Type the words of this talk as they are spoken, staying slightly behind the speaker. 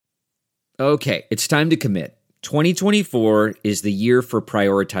Okay, it's time to commit. 2024 is the year for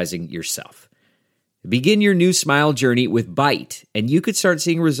prioritizing yourself. Begin your new smile journey with Byte, and you could start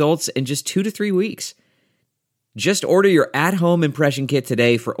seeing results in just 2 to 3 weeks. Just order your at-home impression kit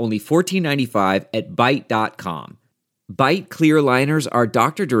today for only $14.95 at Byte.com. Byte clear liners are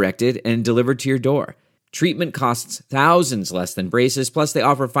doctor-directed and delivered to your door. Treatment costs thousands less than braces, plus they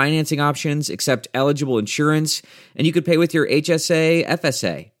offer financing options, accept eligible insurance, and you could pay with your HSA,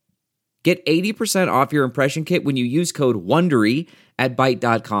 FSA. Get 80% off your impression kit when you use code WONDERY at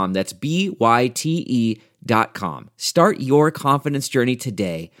Byte.com. That's BYTE.com. Start your confidence journey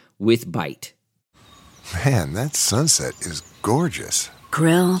today with Byte. Man, that sunset is gorgeous.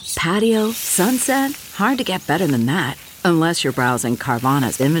 Grill, patio, sunset. Hard to get better than that. Unless you're browsing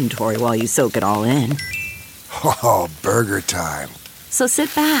Carvana's inventory while you soak it all in. Oh, burger time. So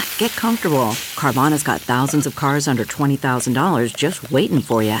sit back, get comfortable. Carvana's got thousands of cars under $20,000 just waiting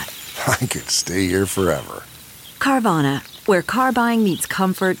for you. I could stay here forever. Carvana, where car buying meets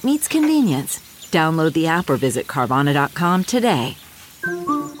comfort meets convenience. Download the app or visit Carvana.com today.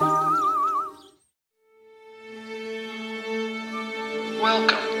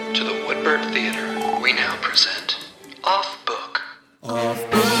 Welcome to the Woodbird Theater. We now present Off Book. Off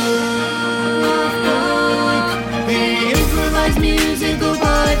Book, the improvised musical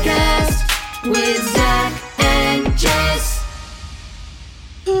podcast with Zach and Jess.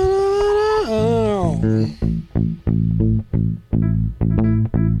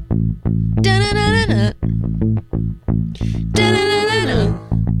 Da-na-na-na-na. Da-na-na-na-na.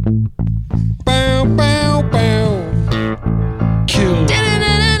 Bow, bow, bow. Kill.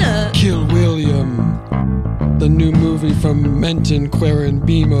 Da-na-na-na-na. Kill William. The new movie from Menton, Quarren,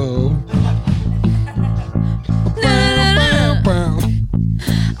 Bimo. Da-na-na-na. Bow.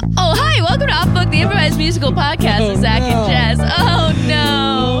 Oh, hi, welcome to Off Book, the improvised musical podcast with Zach and Jess. Oh, no.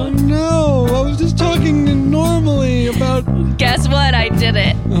 Oh no! I was just talking normally about. Guess what? I did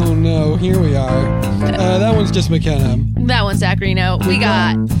it. Oh no! Here we are. That one's just McKenna. That one's Zach Reno. We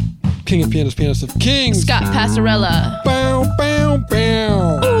got King of Pianists, Pianist of Kings. Scott Passarella. Bow, bow,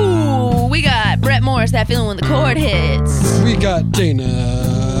 bow. Ooh, we got Brett Morris, that feeling when the chord hits. We got Dana,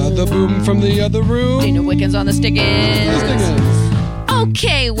 the boom from the other room. Dana Wickens on the stickins. Stickins.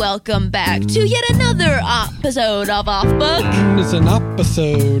 Okay, welcome back to yet another episode of Off Book. It's an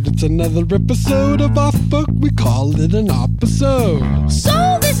episode. It's another episode of Off Book. We call it an episode.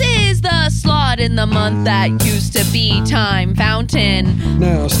 So this is the slot in the month that used to be Time Fountain.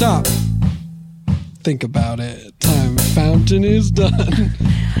 Now stop. Think about it. Time Fountain is done.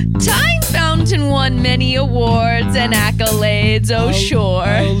 Time Fountain won many awards and accolades, sure.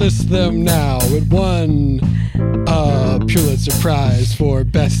 I'll list them now. It won a Pulitzer Prize for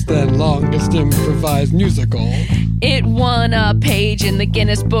Best and Longest Improvised Musical. It won a page in the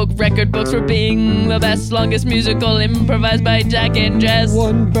Guinness Book record books for being the best, longest musical improvised by Jack and Jess.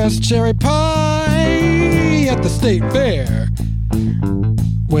 Won Best Cherry Pie at the State Fair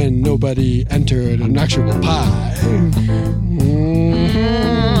when nobody entered an actual pie. Mm-hmm.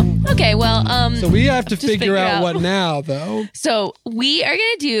 Okay, well, so we have to figure out what now, though. So we are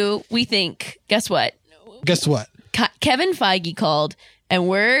gonna do. We think. Guess what? Guess what? Kevin Feige called, and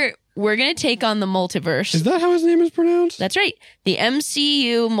we're gonna take on the multiverse. Is that how his name is pronounced? That's right. The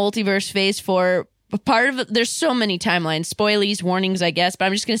MCU multiverse phase 4. Part of it, there's so many timelines, spoilies, warnings, I guess, but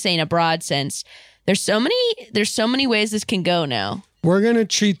I'm just gonna say in a broad sense, there's so many ways this can go now. We're gonna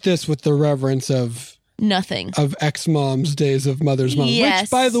treat this with the reverence of nothing of ex-moms' days of mother's mom. Yes. Which,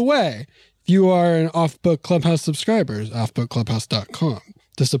 by the way, if you are an Off Book Clubhouse subscribers, offbookclubhouse.com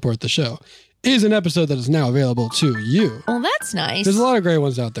to support the show, is an episode that is now available to you. Oh, that's nice. There's a lot of great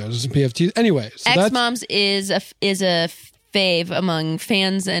ones out there. There's some PFTs. Anyway, so Ex-Moms is a fave among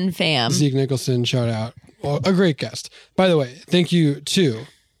fans and fam. Zeke Nicholson, shout out. Well, a great guest. By the way, thank you to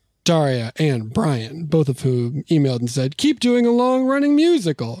Daria and Brian, both of whom emailed and said, keep doing a long-running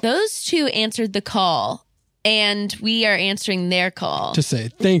musical. Those two answered the call, and we are answering their call. To say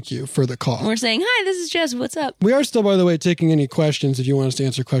thank you for the call. We're saying, hi, this is Jess. What's up? We are still, by the way, taking any questions if you want us to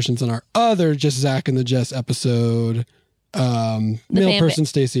answer questions on our other Just Zach and the Jess episode. Mailperson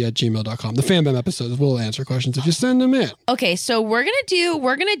Stacy at gmail.com. The FanBam episodes will answer questions if you send them in. Okay, so we're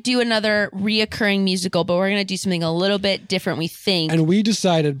gonna do another reoccurring musical, but we're gonna do something a little bit different, we think. And we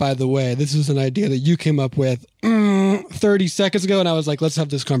decided, by the way, this was an idea that you came up with 30 seconds ago, and I was like, let's have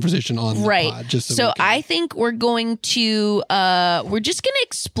this conversation on the pod. Just so I think we're going to we're just gonna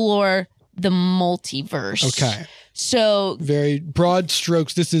explore the multiverse. Okay. So very broad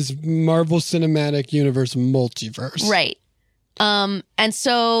strokes. This is Marvel Cinematic Universe multiverse. Right. And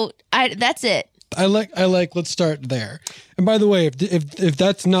so that's it. I like. Let's start there. And by the way, if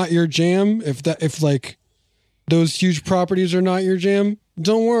that's not your jam, if like those huge properties are not your jam,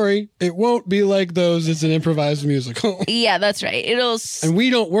 don't worry. It won't be like those. It's an improvised musical. Yeah, that's right. And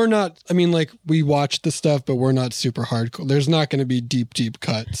we're not. I mean, like we watch the stuff, but we're not super hardcore. There's not going to be deep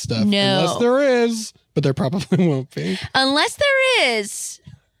cut stuff. No, unless there is, but there probably won't be. Unless there is.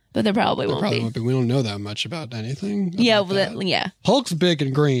 But there probably won't be. We don't know that much about anything. Yeah, yeah. Hulk's big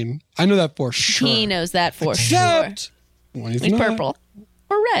and green. I know that for sure. He knows that for sure. When he's purple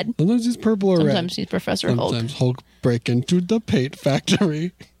or red. Sometimes he's purple or red. Sometimes he's Professor Hulk. Sometimes Hulk break into the paint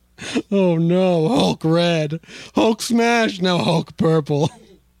factory. Oh no, Hulk red. Hulk smash. Now Hulk purple.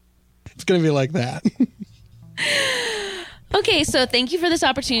 It's going to be like that. Okay, so thank you for this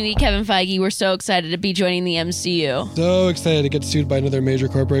opportunity, Kevin Feige. We're so excited to be joining the MCU. So excited to get sued by another major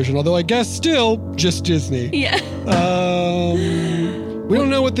corporation, although I guess still just Disney. Yeah. We don't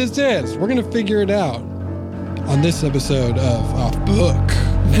know what this is. We're going to figure it out on this episode of Off Book.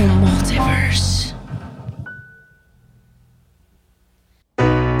 The Multiverse.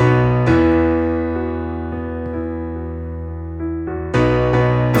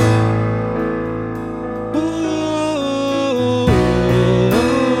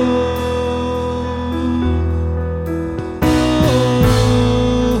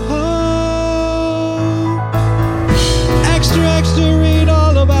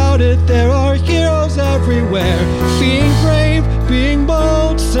 Being brave, being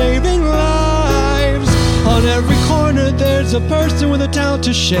bold, saving lives. On every corner there's a person with a talent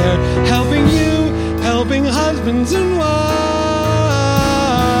to share. Helping you, helping husbands and wives.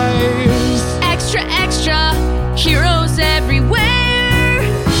 Extra, extra, heroes everywhere.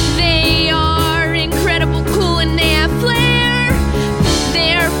 They are incredible, cool, and they have flair.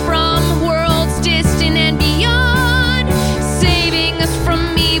 They're from worlds distant and beyond, saving us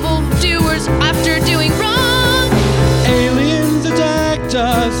from evil doers after doing wrong. Aliens attacked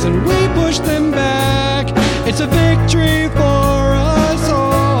us and we pushed them back. It's a victory for us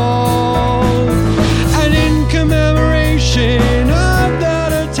all. And in commemoration of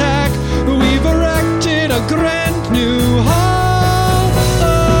that attack, we've erected a grand new hall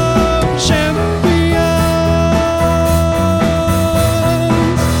of champions.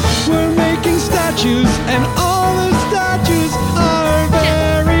 We're making statues and all the statues are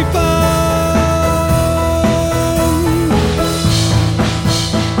very fun.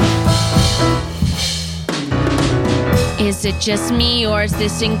 Is it just me, or is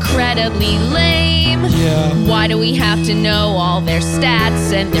this incredibly lame? Yeah. Why do we have to know all their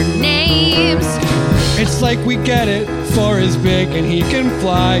stats and their names? It's like we get it. Thor is big and he can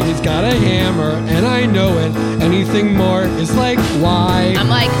fly. He's got a hammer and I know it. Anything more is like, why? I'm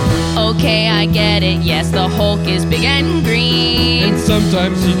like, okay, I get it. Yes, the Hulk is big and green. And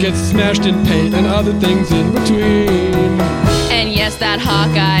sometimes he gets smashed in paint and other things in between. And yes, that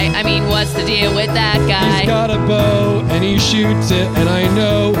Hawkeye. I mean, what's the deal with that guy? He's got a bow and he shoots it and I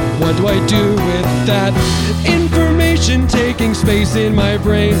know. What do I do with that information taking space in my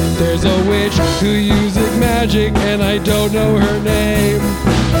brain? There's a witch who uses magic and I don't know her name.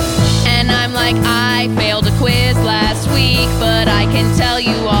 And I'm like, I failed a quiz last week, but I can tell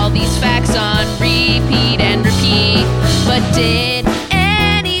you all these facts on repeat and repeat. But did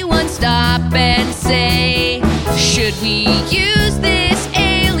anyone stop and say, should we use this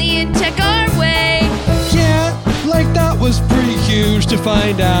alien tech our way? Yeah, like that was pretty huge to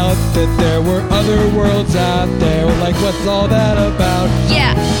find out that there were other worlds out there. Like, what's all that about?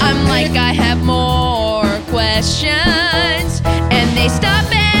 Yeah, I'm like, I have more questions. And they stop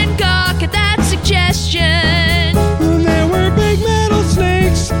and gawk at that suggestion. There were big metal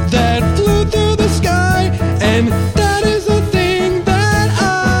snakes that flew through the sky, and that is a thing that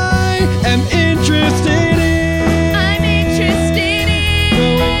I am interested in. I'm interested in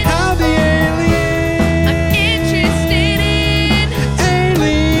knowing how the alien. I'm interested in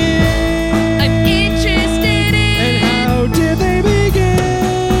alien. I'm interested in. And how did they begin?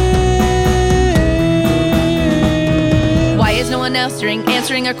 Why is no one else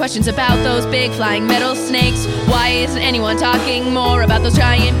answering our questions about those big flying metal snakes? Why isn't anyone talking more about those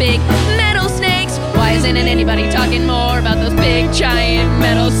giant big metal snakes? Why isn't anybody talking more about those big giant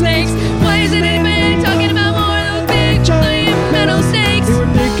metal snakes? Why isn't anybody talking about more of those big giant metal snakes? They were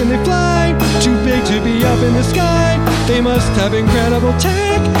big and they fly, too big to be up in the sky. They must have incredible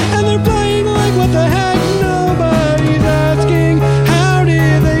tech, and they're flying like what the heck? Nobody's asking how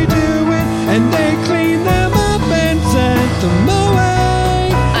did they do it, and they clean them up and sent them away.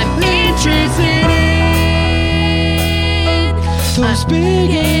 I'm interested in those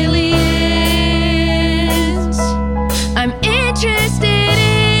big aliens. I'm interested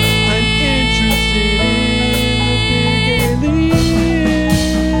in. I'm interested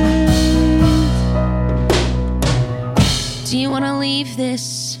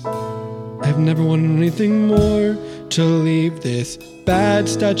I've never wanted anything more to leave this bad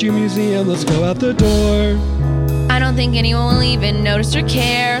statue museum. Let's go out the door. I don't think anyone will even notice or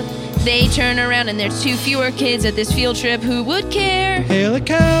care. They turn around and there's 2 fewer kids at this field trip. Who would care? Hail a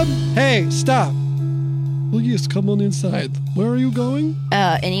cab. Hey, stop. Please come on inside. Where are you going?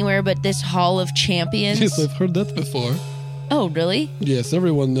 Anywhere but this Hall of Champions. Yes, I've heard that before. Oh, really? Yes,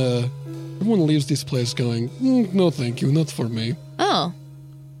 everyone leaves this place going, no thank you, not for me. Oh.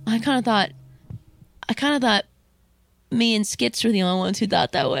 I kind of thought me and Skits were the only ones who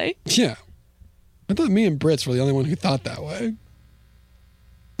thought that way. Yeah. I thought me and Brits were the only one who thought that way.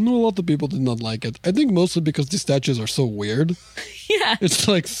 No, a lot of people did not like it. I think mostly because the statues are so weird. Yeah. It's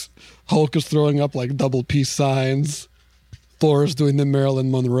like Hulk is throwing up like double peace signs. Thor is doing the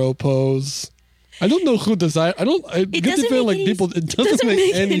Marilyn Monroe pose. I don't know who designed. I get the feeling like people. It doesn't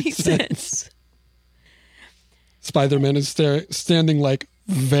make any sense. Spider-Man is standing like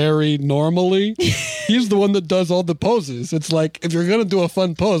very normally. He's the one that does all the poses. It's like, if you're gonna do a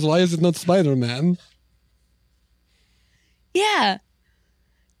fun pose, why is it not Spider-Man? Yeah.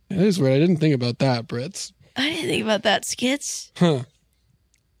 It is weird. I didn't think about that, Brits. I didn't think about that, Skits. Huh.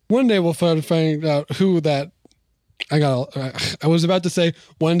 One day we'll try to find out who that. I was about to say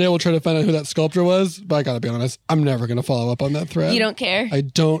one day we'll try to find out who that sculptor was, but I gotta be honest, I'm never gonna follow up on that thread. You don't care? I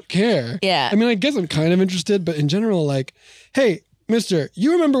don't care. Yeah. I mean, I guess I'm kind of interested, but in general, like, hey, mister,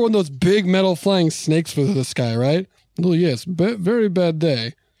 you remember when those big metal flying snakes flew through the sky, right? Well, yes, very bad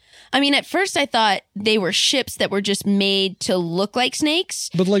day. I mean, at first I thought they were ships that were just made to look like snakes.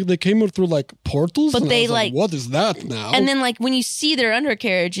 But like they came through like portals. But and they I was like, what is that now? And then like when you see their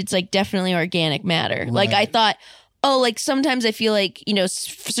undercarriage, it's like definitely organic matter. Right. Like I thought, oh, like sometimes I feel like, you know,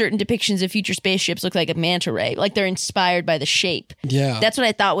 certain depictions of future spaceships look like a manta ray. Like they're inspired by the shape. Yeah. That's what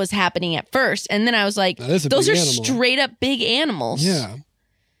I thought was happening at first. And then I was like, That is a those big are animal. straight up big animals. Yeah.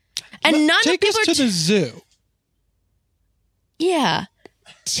 And none Take of people us to the zoo. Yeah.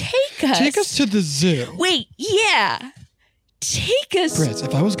 Take us to the zoo. Wait, yeah. Take us. Brits,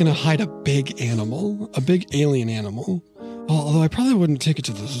 if I was going to hide a big animal, a big alien animal, although I probably wouldn't take it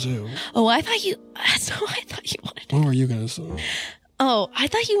to the zoo. Oh, I thought you. That's what I thought you wanted. What were you going to say? Oh, I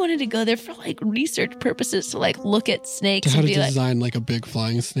thought you wanted to go there for like research purposes to like look at snakes To how and to be like, design like a big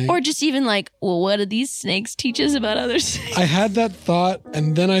flying snake. or just even like, well, what do these snakes teach us about other snakes? I had that thought,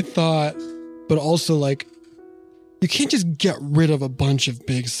 and then I thought, but also like, you can't just get rid of a bunch of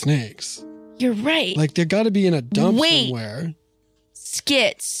big snakes. You're right. Like, they got to be in a dump Wait. somewhere.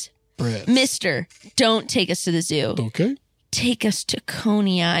 Skits, Brits. Mister, don't take us to the zoo. Okay. Take us to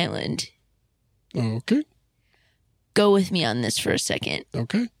Coney Island. Okay. Go with me on this for a second.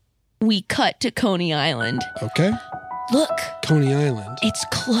 Okay. We cut to Coney Island. Okay. Look, Coney Island. it's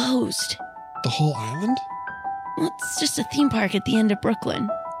closed. The whole island? Well, it's just a theme park at the end of Brooklyn.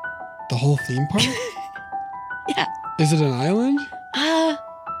 The whole theme park? Yeah. Is it an island? I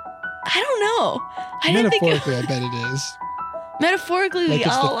don't know. I didn't think Metaphorically, I bet it is. metaphorically Like we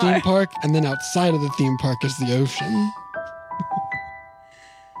it's all the theme are. park, and then outside of the theme park is the ocean.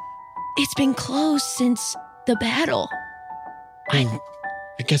 It's been closed since the battle. I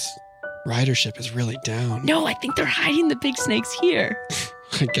guess ridership is really down. No, I think they're hiding the big snakes here.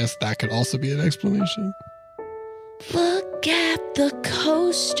 I guess that could also be an explanation. Look at the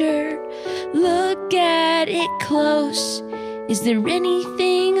coaster. Look at it close. Is there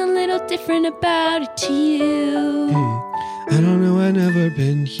anything a little different about it to you? I don't know, I've never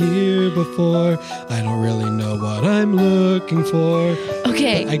been here before. I don't really know what I'm looking for.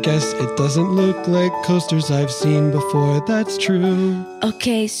 Okay. But I guess it doesn't look like coasters I've seen before, that's true.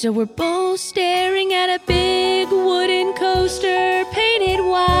 Okay, so we're both staring at a big wooden coaster painted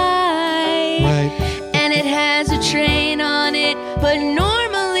white. Right. And it has a train on it, but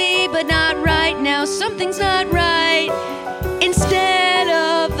normally, but not right now, something's not right. Instead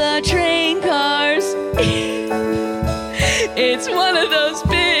of the train cars, it's one of those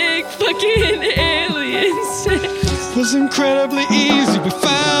big fucking aliens. It was incredibly easy. We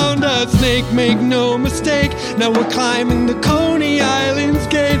found a snake, make no mistake. Now we're climbing the Coney Island's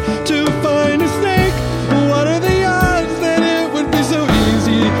gate to find a snake. What are the odds that it would be so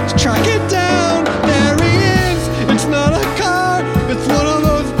easy to track it down? There he is. It's not a car. It's one of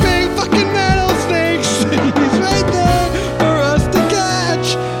those big fucking metal snakes. He's right there for us to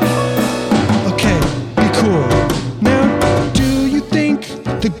catch. Okay, be cool. Now, do you think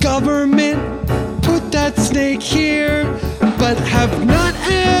the government put that snake here, but have not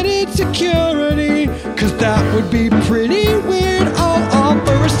added security? Cause that would be pretty weird. I'll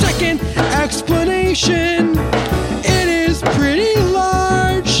offer a second explanation. It is pretty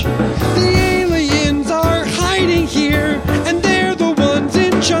large. The aliens are hiding here, and they're the ones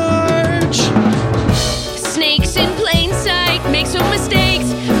in charge.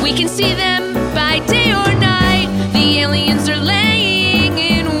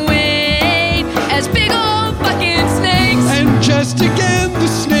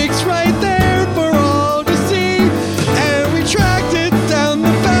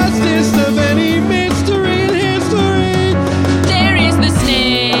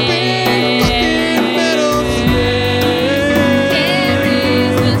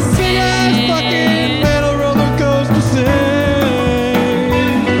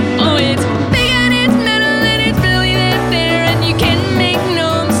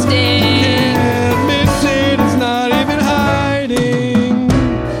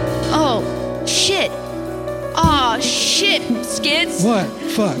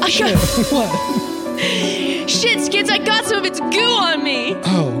 shit. What? Shit, Skits, I got some of its goo on me.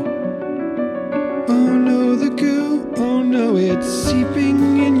 Oh. Oh no, the goo. Oh no, it's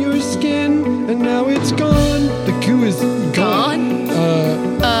seeping in your skin, and now it's gone. The goo is gone.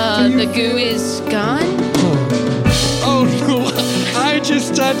 The goo is gone? Oh no, I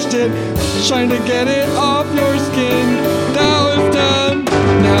just touched it, trying to get it off your skin. Now it's done.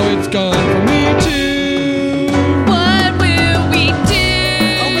 Now it's gone for me too. What will we do?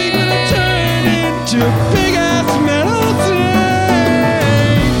 Are we gonna turn into big ass metal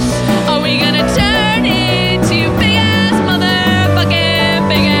snakes? Are we gonna turn into big ass motherfucking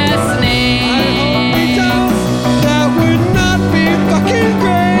big ass I snakes? hope we don't. That would not be fucking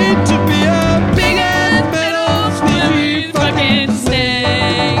great to be a big ass metal sneaky fucking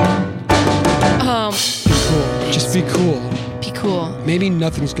snake. cool. Just be cool. Be cool. Maybe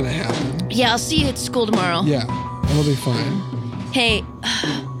nothing's gonna happen. Yeah, I'll see you at school tomorrow. Yeah, that'll be fine. Hey,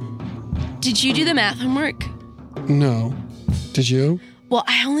 did you do the math homework? No. Did you? Well,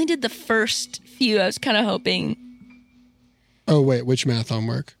 I only did the first few. I was kind of hoping. Oh, wait, which math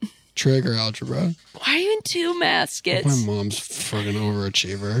homework? Trig or algebra? Why are you in two math, Skits? My mom's friggin'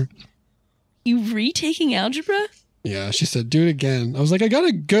 overachiever. You retaking algebra? Yeah, she said, do it again. I was like, I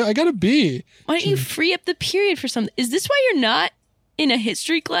gotta be. Why don't you free up the period for something? Is this why you're not in a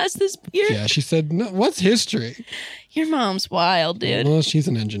history class this year? Yeah, she said, no, what's history? Your mom's wild, dude. Well, she's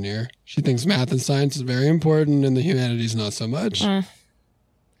an engineer. She thinks math and science is very important and the humanities not so much.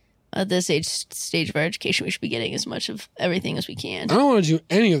 At this stage of our education, we should be getting as much of everything as we can. I don't want to do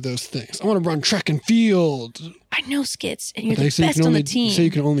any of those things. I want to run track and field. I know, Skits, and you're They the say you best can on only, the team. say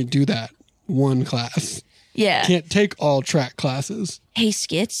you can only do that one class. Yeah. Can't take all track classes. Hey,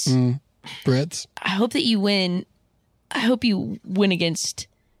 Skits, Brits. I hope that you win. I hope you win against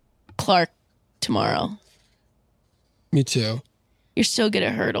Clark tomorrow. Me too. You're so good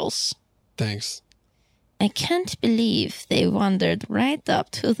at hurdles. Thanks. I can't believe they wandered right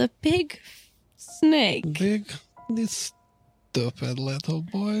up to the big snake. These stupid little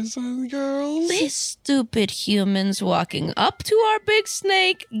boys and girls. These stupid humans walking up to our big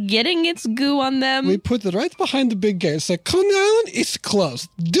snake, getting its goo on them. We put it right behind the big gate. Say, Coney Island is closed.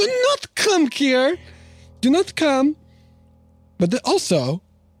 Do not come here. Do not come. But also,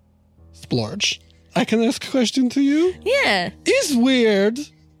 Splorch, I can ask a question to you? Yeah. It's weird.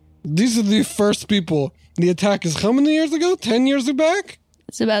 These are the first people. The attack is how many years ago? 10 years back?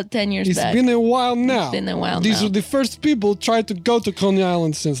 It's about 10 years It's back. been a while now. It's been a while These now. are the first people tried to go to Coney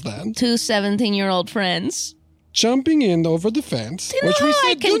Island since then. Two 17-year-old friends. Jumping in over the fence, you know which we how I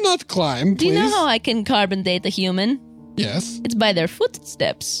said can- do not climb, Do please. you know how I can carbon date a human? Yes, It's by their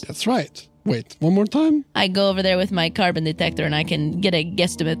footsteps. that's right. Wait, one more time? I go over there with my carbon detector and I can get a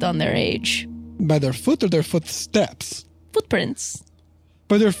guesstimate on their age. By their foot or their footsteps? Footprints.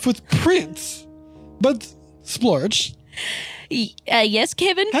 By their footprints. But, Splorch, Yes,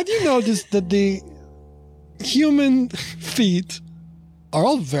 Kevin? have you noticed that the human feet are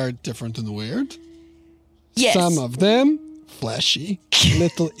all very different and weird? Yes. Some of them, fleshy,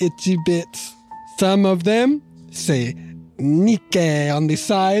 little itchy bits. Some of them say Nike on the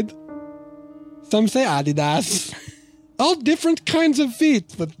side. Some say Adidas. All different kinds of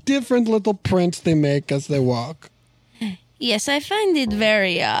feet with different little prints they make as they walk. Yes, I find it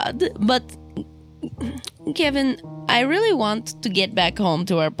very odd, but Kevin, I really want to get back home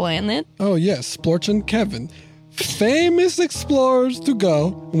to our planet. Oh yes, Splorch and Kevin. Famous explorers to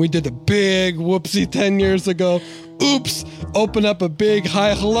go. And we did a big whoopsie 10 years ago. Oops! Open up a big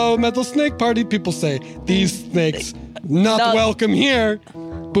hi hello metal snake party. People say, these snakes not welcome here.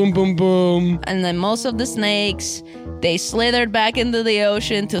 Boom, boom, boom. And then most of the snakes, they slithered back into the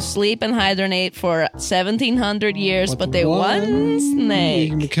ocean to sleep and hibernate for 1,700 years, but they one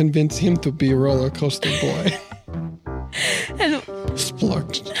snake. We convince him to be roller coaster boy. And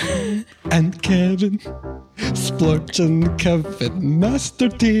Splorch and Kevin. Splorch and Kevin. Master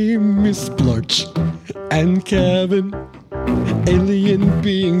team is Splorch and Kevin. Alien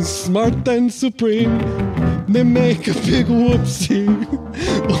beings smart and supreme. They make a big whoopsie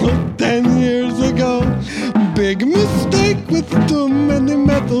 10 years ago. Big mistake with too many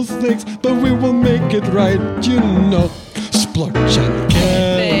metal snakes, but we will make it right, you know. Splorch and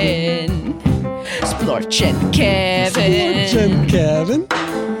Kevin. Splorch and Kevin. Splorch and Kevin.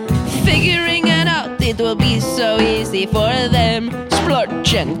 Figuring it out, it will be so easy for them.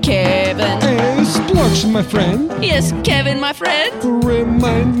 Splorch and Kevin. Hey, Splorch, my friend. Yes, Kevin, my friend.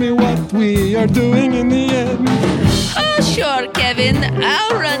 Remind me what we are doing in the end. Oh, sure, Kevin.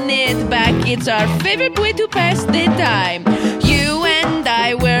 I'll run it back. It's our favorite way to pass the time. You and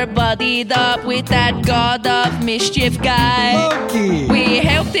I were buddied up with that god of mischief guy. Loki. We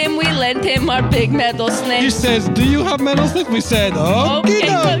helped him, we lent him our big metal He snakes. says, do you have metal snakes? We said, okie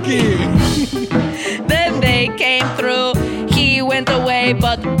dokie. Then they came through. He went away,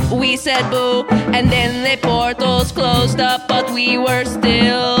 but we said boo. And then the portals closed up, but we were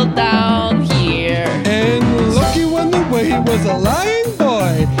still down here. And Loki went away, he was a lying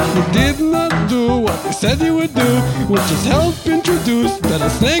boy. He did not do what he said he would do, which is help introduce metal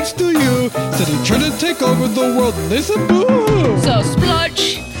snakes to you. Said he'd try to take over the world, and they said boo. So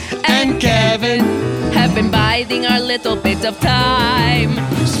Splutch and Kevin have been biding our little bit of time,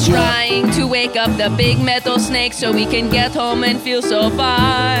 trying to wake up the big metal snake so we can get home and feel so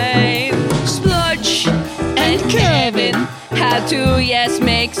fine. Splutch and Kevin had to, yes,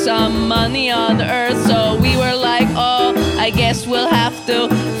 make some money on Earth, so we were like, oh, I guess we'll have to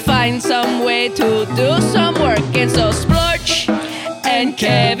find some way to do some work. And so Splutch and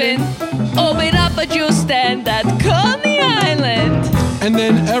Kevin open up a juice stand at Coney Island. And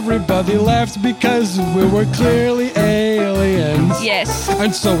then everybody laughs because we were clearly aliens. Yes.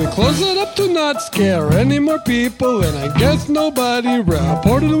 And so we closed it up to not scare any more people. And I guess nobody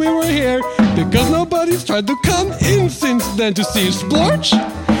reported we were here because nobody's tried to come in since then to see Splorch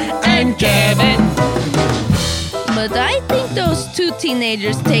And Kevin. But I think those two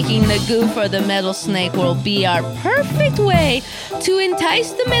teenagers taking the goo for the metal snake will be our perfect way to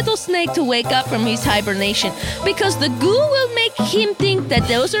entice the metal snake to wake up from his hibernation, because the goo will make him think that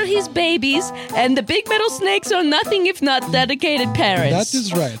those are his babies and the big metal snakes are nothing if not dedicated parents. That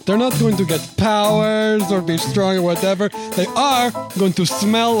is right. They're not going to get powers or be strong or whatever. They are going to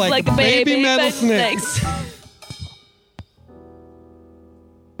smell like baby metal snakes.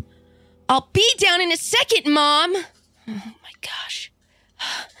 I'll be down in a second, Mom. Oh, my gosh.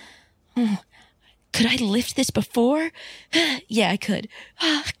 Could I lift this before? Yeah, I could.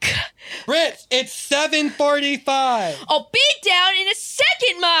 Brits, it's 7:45. I'll be down in a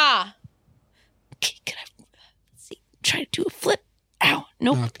second, Ma. Okay, could I try to do a flip? Ow,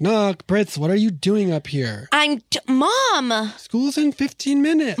 nope. Knock, knock. Brits, what are you doing up here? Mom. School's in 15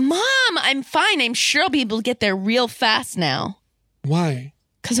 minutes. Mom, I'm fine. I'm sure I'll be able to get there real fast now. Why?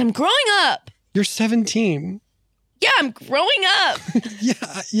 Because I'm growing up. You're 17. Yeah, I'm growing up.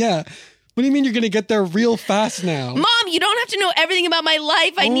 Yeah. What do you mean you're going to get there real fast now? Mom, you don't have to know everything about my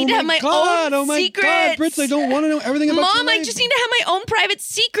life. I need to have my own secrets. God, Brits, I don't want to know everything about your Mom, life. I just need to have my own private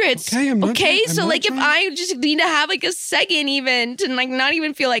secrets. Okay, I'm not if I just need to have like a second even to like not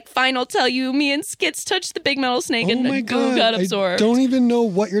even feel like fine, I'll tell you, me and Skits touched the big metal snake and the goo got absorbed. I don't even know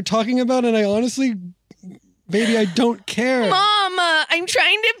what you're talking about, and I honestly, baby, I don't care. Mom, I'm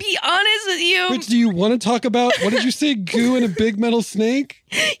trying to be honest with you. Brits, do you want to talk about, what did you say, goo and a big metal snake?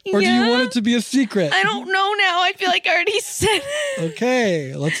 Or do you want it to be a secret? I don't know now. I feel like I already said it.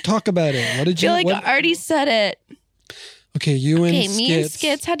 Okay, let's talk about it. What did you... I feel like I already said it. Okay, you and Skits. Me and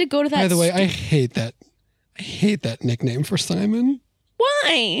Skits had to go to that... By the way, I hate that nickname for Simon.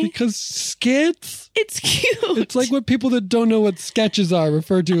 Why? Because Skits... It's cute. It's like what people that don't know what sketches are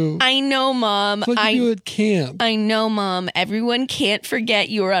refer to. I know, Mom. It's like you do at camp. I know, Mom. Everyone can't forget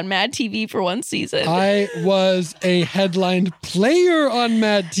you were on Mad TV for one season. I was a headlined player on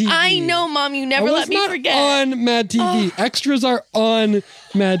Mad TV. I know, Mom. You never let me forget. On Mad TV. Extras are on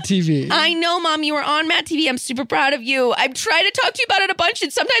Mad TV. I know, Mom. You were on Mad TV. I'm super proud of you. I've tried to talk to you about it a bunch,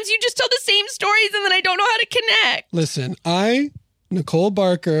 and sometimes you just tell the same stories, and then I don't know how to connect. Listen, Nicole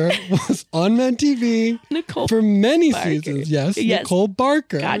Barker was on Mad TV for many seasons. Yes, Nicole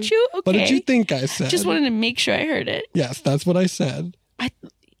Barker. Got you? Okay. What did you think I said? Just wanted to make sure I heard it. Yes, that's what I said.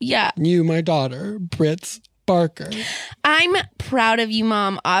 Yeah. You, my daughter, Brits Barker. I'm proud of you,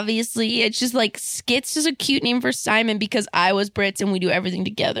 Mom. Obviously, it's just like Skits is a cute name for Simon because I was Brits and we do everything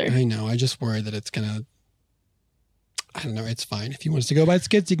together. I know. I just worry that it's going to... I don't know. It's fine. If you want us to go by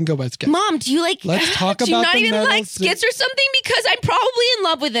Skits, you can go by Skits. Mom, do you like... Let's talk about do you not the even like medals. Skits or something? Because I'm probably in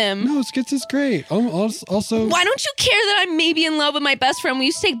love with him. No, Skits is great. Also... Why don't you care that I'm maybe in love with my best friend? We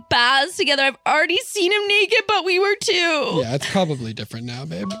used to take baths together. I've already seen him naked, but we were too. Yeah, it's probably different now,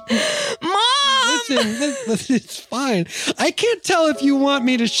 babe. Mom! Listen, it's fine. I can't tell if you want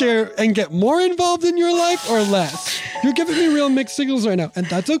me to share and get more involved in your life or less. You're giving me real mixed signals right now, and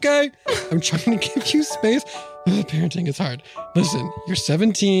that's okay. I'm trying to give you space. Parenting is hard. Listen, you're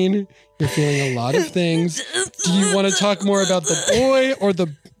 17. You're feeling a lot of things. Do you want to talk more about the boy or the...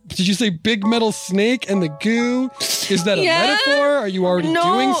 Did you say big metal snake and the goo? Is that a metaphor? Are you already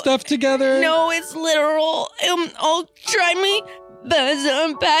doing stuff together? No, it's literal. I'll try my best to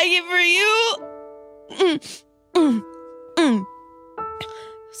unpack it for you.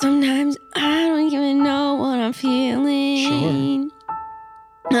 Sometimes I don't even know what I'm feeling. Sure.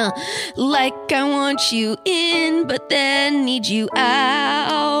 Like I want you in, but then need you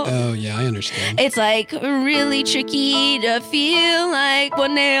out. Oh, yeah, I understand. It's like really tricky to feel like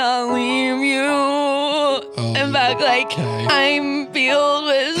one day I'll leave you. In fact, like okay. I'm filled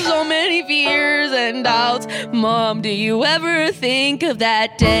with so many fears and doubts. Mom, do you ever think of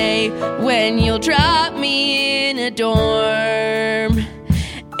that day when you'll drop me in a dorm?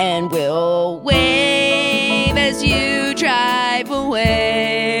 And we'll wave as you drive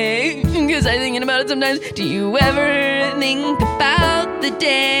away. Cause I'm thinking about it sometimes. Do you ever think about the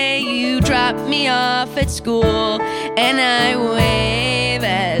day you drop me off at school and I wave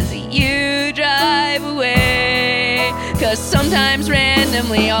as you drive away? Cause sometimes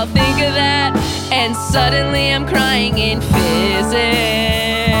randomly I'll think of that and suddenly I'm crying in physics.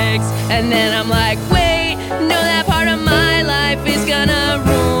 And then I'm like, wait, no, that part of my life is gonna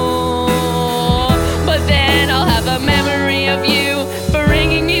rule. But then I'll have a memory of you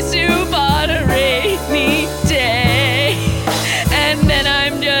bringing me soup on a rainy day. And then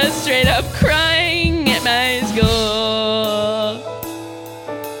I'm just straight up crying at my school.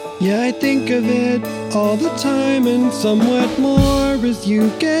 Yeah, I think of it all the time and somewhat more as you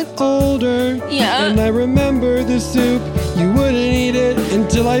get older. Yeah. And I remember the soup, you wouldn't eat it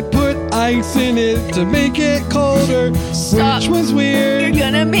until I put ice in it to make it colder. Stop. Which was weird. You're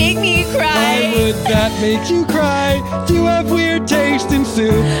gonna make me Why cry. would that make you cry? You have weird taste in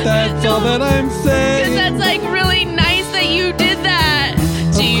soup, that's all that I'm Cause saying. that's like really nice that you did that.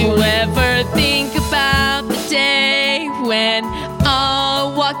 Do you ever think about the day when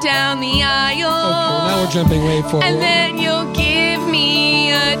I'll walk down the aisle? Okay, now we're jumping way forward. And then you'll give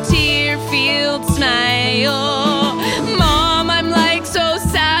me a tear-filled smile. Mom, I'm like so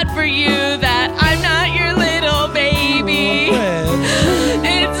sad for you that I'm not your little baby.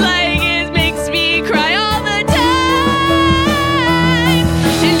 It's like it makes me cry all the time.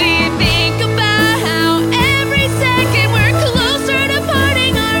 And do you think about how every second we're closer to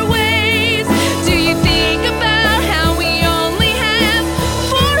parting our ways? Do you think about how we only have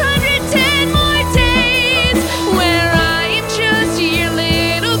 410 more days where I am just your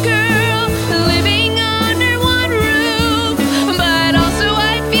little girl living under one roof? But also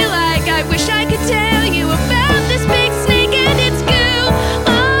I feel like I wish I could tell you about this big snake and its goo.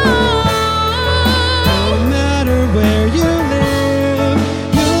 No matter where you live,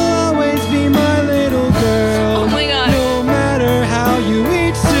 you'll always be my little girl. Oh my God. No matter how you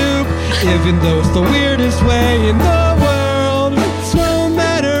eat soup, even though it's the weirdest way in the world. No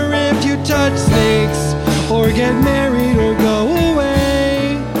matter if you touch snakes or get married or go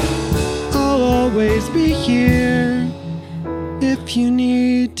away, I'll always be here if you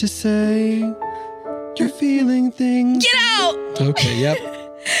need to say you're feeling things. Get out! Okay, yep.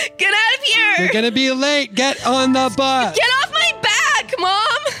 Get out of here! You're gonna be late. Get on the bus. Get off my back,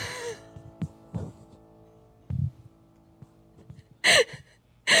 Mom!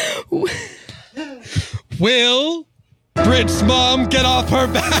 Will Brit's mom get off her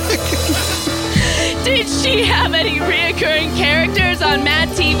back? Did she have any reoccurring characters on Mad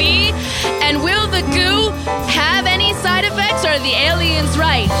TV? And will the goo have any side effects, or are the aliens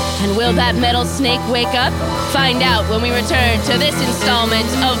right? And will that metal snake wake up? Find out when we return to this installment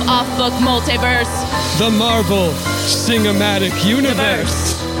of Off-Book Multiverse. The Marvel Cinematic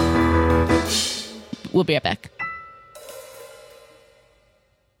Universe. We'll be right back.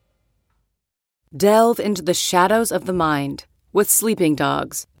 Delve into the shadows of the mind with Sleeping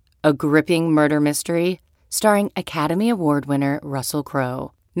Dogs, a gripping murder mystery starring Academy Award winner Russell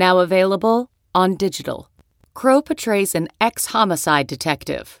Crowe. Now available on digital. Crowe portrays an ex-homicide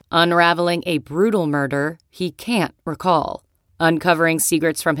detective unraveling a brutal murder he can't recall. Uncovering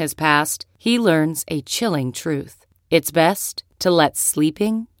secrets from his past, he learns a chilling truth. It's best to let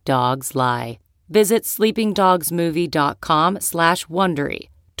sleeping dogs lie. Visit sleepingdogsmovie.com/Wondery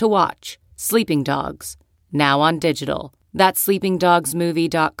to watch Sleeping Dogs, now on digital. That's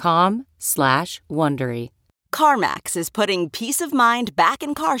sleepingdogsmovie.com/Wondery. CarMax is putting peace of mind back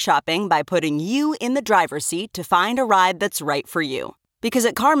in car shopping by putting you in the driver's seat to find a ride that's right for you. Because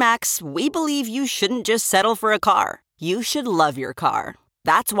at CarMax, we believe you shouldn't just settle for a car. You should love your car.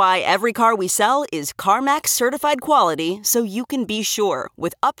 That's why every car we sell is CarMax certified quality, so you can be sure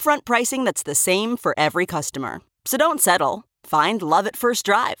with upfront pricing that's the same for every customer. So don't settle. Find love at first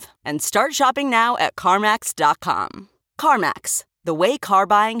drive and start shopping now at CarMax.com. CarMax, the way car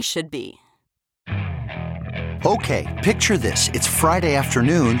buying should be. Okay, picture this. It's Friday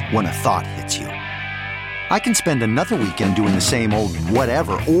afternoon when a thought hits you. I can spend another weekend doing the same old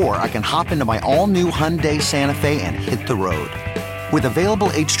whatever, or I can hop into my all-new Hyundai Santa Fe and hit the road. With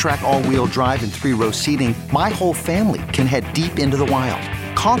available H-Track all-wheel drive and 3-row seating, my whole family can head deep into the wild.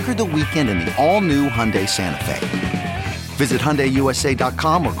 conquer the weekend in the all-new Hyundai Santa Fe. Visit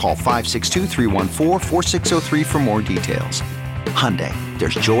HyundaiUSA.com or call 562-314-4603 for more details. Hyundai,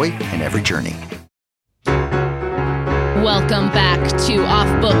 there's joy in every journey. Welcome back to Off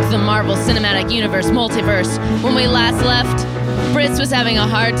Book, the Marvel Cinematic Universe multiverse. When we last left, Fritz was having a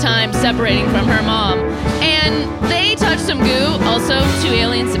hard time separating from her mom, and they touched some goo. Also, 2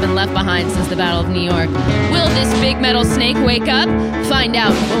 aliens have been left behind since the Battle of New York. Will this big metal snake wake up? Find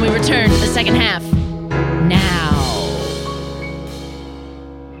out when we return to the second half. Now.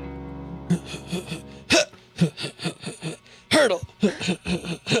 Hurdle.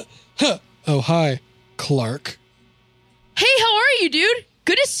 Oh, hi, Clark. Hey, how are you, dude?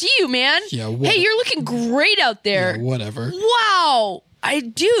 Good to see you, man. Yeah, hey, you're looking great out there. Yeah, whatever. Wow.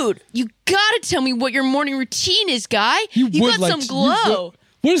 Dude, you gotta tell me what your morning routine is, guy. You got some glow.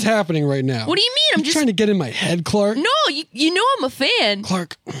 What is happening right now? What do you mean? I'm just trying to get in my head, Clark. No, you know I'm a fan.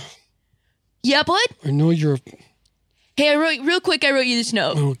 Clark. Yeah, bud? I know you're... Hey, I wrote you this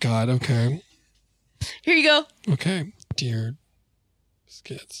note. Oh, God, okay. Here you go. Okay. Dear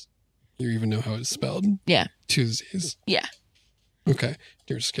Skits. You even know how it's spelled? Yeah. 2 Z's. Yeah. Okay.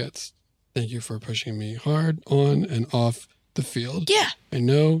 Dear Skits, thank you for pushing me hard on and off the field. Yeah. I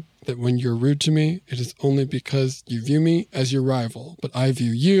know that when you're rude to me, it is only because you view me as your rival, but I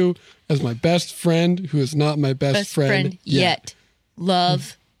view you as my best friend who is not my best friend yet.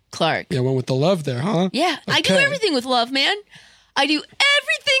 Love, Clark. Yeah, went with the love there, huh? Yeah. Okay. I do everything with love, man. I do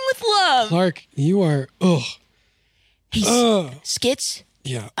everything with love. Clark, you are, Hey, Skits?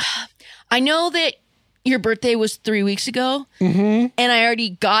 Yeah. I know that your birthday was 3 weeks ago, and I already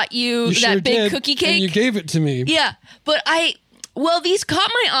got you that sure big did, cookie cake. And you gave it to me. Yeah, but these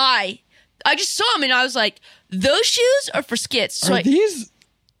caught my eye. I just saw them, and I was like, those shoes are for Skits. So Are these?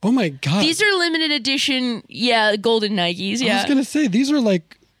 Oh, my God. These are limited edition, golden Nikes, yeah. I was going to say, these are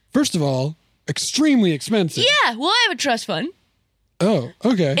like, first of all, extremely expensive. Yeah, well, I have a trust fund. Oh,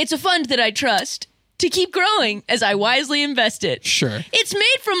 okay. It's a fund that I trust to keep growing as I wisely invest it. Sure. It's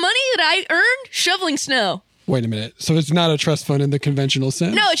made from money that I earned shoveling snow. Wait a minute. So it's not a trust fund in the conventional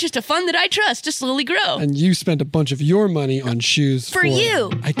sense? No, it's just a fund that I trust to slowly grow. And you spent a bunch of your money on shoes for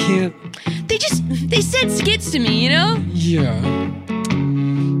you. I can't... They said Skits to me, you know? Yeah.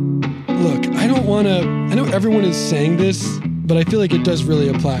 Look, I don't want to... I know everyone is saying this, but I feel like it does really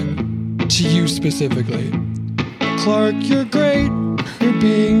apply to you specifically. Clark, you're great. You're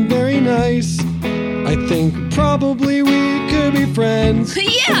being very nice. I think probably we could be friends.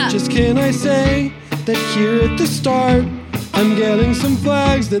 Yeah. But just can I say that here at the start, I'm getting some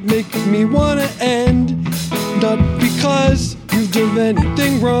flags that make me want to end. Not because you've done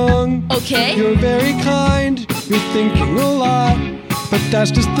anything wrong. Okay. You're very kind. You're thinking a lot. But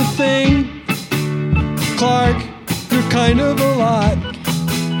that's just the thing. Clark, you're kind of a lot.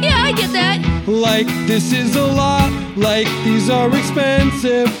 Yeah, I get that. Like this is a lot, like these are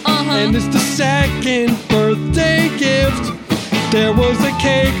expensive. And it's the second birthday gift. There was a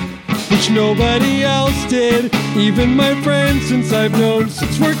cake, which nobody else did. Even my friends since I've known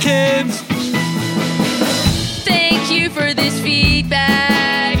since we're kids. Thank you for this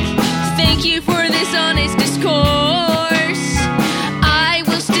feedback. Thank you for this honest discourse. I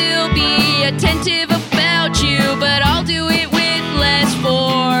will still be attentive about you, but I'll do it with less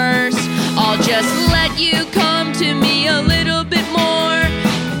force. I'll just let you come to me a little bit more.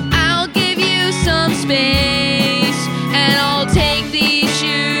 I'll give you some space, and I'll take these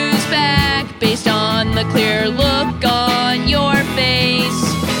shoes back based on the clear look on your face.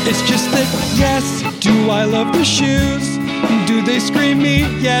 It's just that, yes, do I love the shoes? Do they scream me?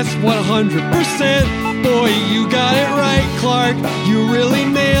 Yes, 100%. Boy, you got it right, Clark. You really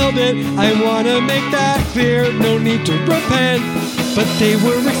nailed it. I want to make that clear. No need to repent. But they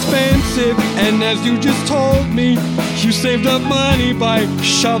were expensive, and as you just told me, you saved up money by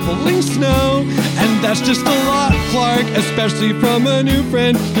shoveling snow. And that's just a lot, Clark, especially from a new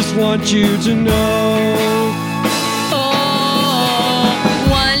friend. Just want you to know.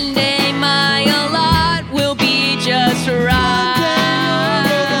 One day my lot will be just right.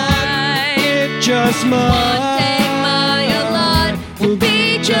 It just might. One day my lot will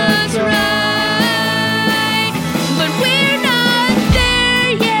be just right. But we're not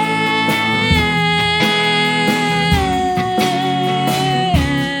there yet.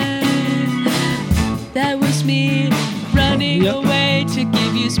 That was me running away to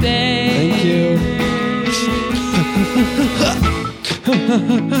give you space. Thank you.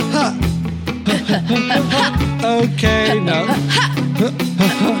 Okay, no.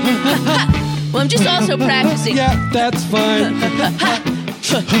 Well, I'm just also practicing. Yeah, that's fine.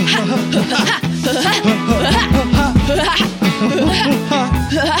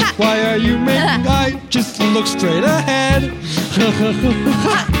 look straight ahead.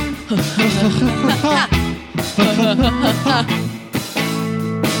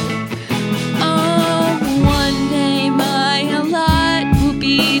 Oh, one day my lot will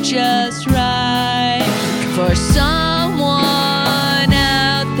be just right for someone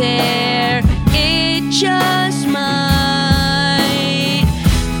out there. It just might.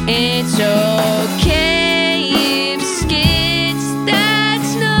 It's okay if skits,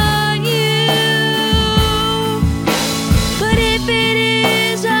 that's not you. But if it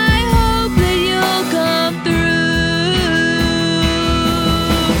is, I hope that you'll come through.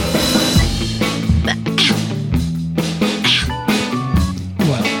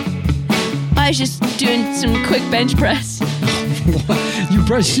 What? I was just doing some quick bench press.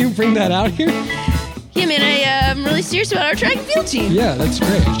 You bring that out here? Yeah, man, I'm really serious about our track and field team. Yeah, that's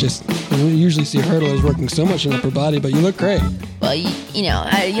great. It's just, you don't usually see hurdlers working so much in upper body, but you look great. Well, you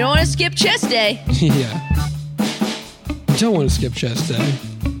don't want to skip chest day. Yeah. You don't want to skip chest day.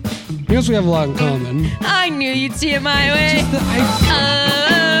 I guess we have a lot in common. I knew you'd see it my way. Just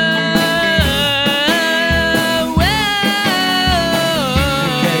that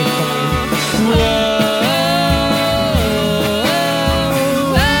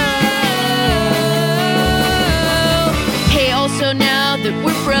Hey, also now that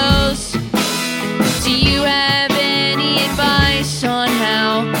we're bros, do you have any advice on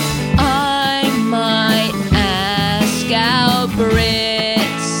how I might ask out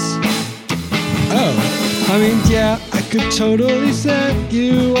Brits? Oh, I mean, yeah, I could totally set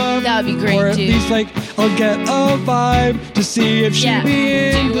you up. That would be great, or at dude. least, like, I'll get a vibe to see if she'd be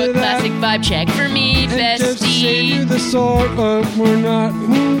into do a that. classic vibe check for me, And just save you bestie. the sort of we're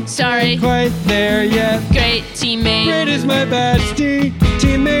not Sorry. quite there yet. Great teammate. Great is my bestie,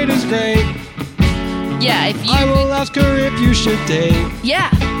 teammate is great. Yeah, if you. I will ask her if you should date. Yeah.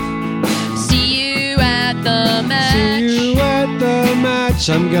 See you at the match. See you at the match.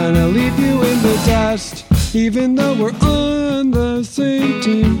 I'm gonna leave you in the dust, even though we're on the same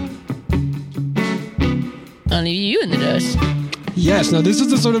team. I'll leave you in the dust. Yes, now this is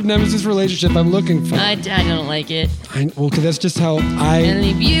the sort of nemesis relationship I'm looking for. I don't like it. Well, okay, that's just how I'll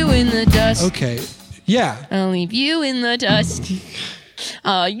leave you in the dust. Okay, yeah. I'll leave you in the dust.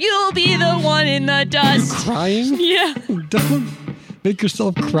 You'll be the one in the dust. Crying? Yeah. Don't make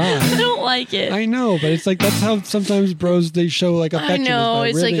yourself cry. I don't like it. I know, but it's like that's how sometimes bros they show like I affection. know,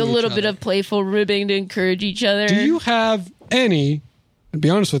 is by it's like a ribbing little each bit other. of playful ribbing to encourage each other. Do you have any? And be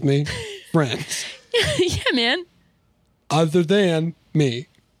honest with me, friends Yeah, man. other than me?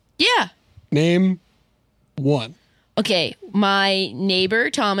 Yeah. Name one. Okay, my neighbor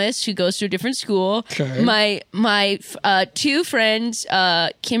Thomas, who goes to a different school. Okay. My two friends,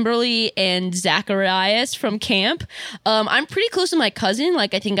 Kimberly and Zacharias from camp. I'm pretty close to my cousin.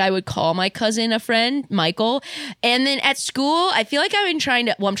 Like, I think I would call my cousin a friend, Michael. And then at school, I feel like I've been trying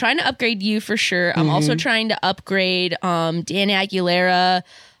to. Well, I'm trying to upgrade you for sure. I'm also trying to upgrade Dan Aguilera.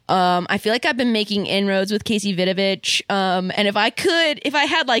 I feel like I've been making inroads with Casey Vidovich. And if I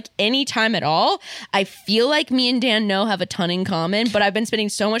had like any time at all, I feel like me and Dan No have a ton in common, but I've been spending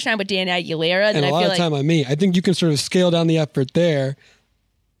so much time with Dan Aguilera that And I a lot feel of time on me. I think you can sort of scale down the effort there.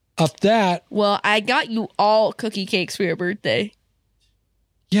 Up that, well, I got you all cookie cakes for your birthday.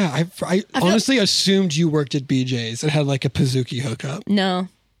 yeah, I honestly assumed you worked at BJ's and had like a Pizookie hookup. No,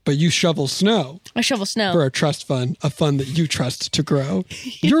 But you shovel snow I shovel snow. for a trust fund, a fund that you trust to grow.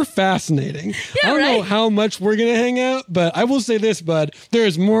 You're fascinating. I don't know right? how much we're going to hang out, but I will say this, bud. There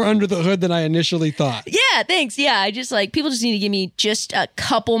is more under the hood than I initially thought. Yeah, thanks. Yeah, I just like people just need to give me just a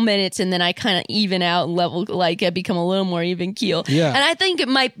couple minutes and then I kind of even out and level, like I become a little more even keel. Yeah. And I think it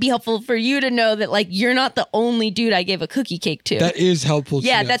might be helpful for you to know that like you're not the only dude I gave a cookie cake to. That is helpful.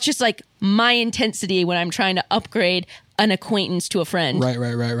 Yeah, to know. that's just like my intensity when I'm trying to upgrade an acquaintance to a friend. Right.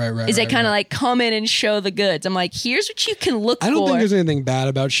 Is I kind of like come in and show the goods. I'm like, here's what you can look for. I don't think there's anything bad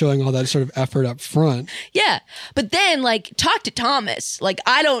about showing all that sort of effort up front. Yeah. But then like talk to Thomas. Like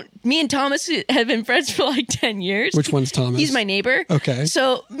me and Thomas have been friends for like 10 years. Which one's Thomas? He's my neighbor. Okay.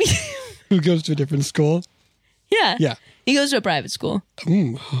 So Who goes to a different school? yeah. Yeah. He goes to a private school.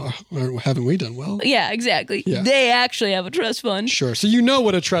 Haven't we done well? Yeah, exactly. Yeah. They actually have a trust fund. Sure. So you know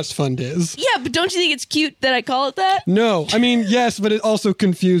what a trust fund is. Yeah, but don't you think it's cute that I call it that? No. I mean, yes, but it's also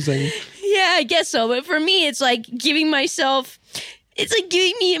confusing. Yeah, I guess so. But for me, it's like giving myself. It's like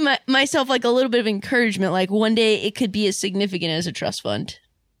giving me myself like a little bit of encouragement. Like one day it could be as significant as a trust fund,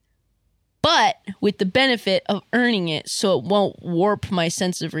 but with the benefit of earning it, so it won't warp my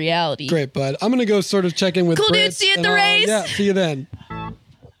sense of reality. Great, bud. I'm going to go sort of check in with Cool, dude. Brits See you at and the race. Yeah, see you then.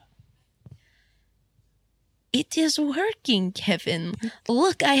 It is working, Kevin.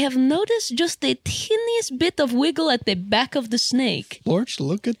 Look, I have noticed just the teeniest bit of wiggle at the back of the snake. Lorch,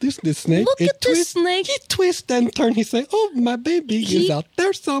 look at this snake. Look at the snake. He twists and turns. He say, "Oh, my baby is out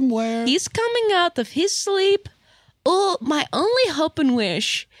there somewhere." He's coming out of his sleep. Oh, my only hope and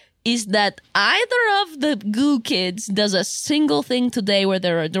wish is that either of the Goo Kids does a single thing today where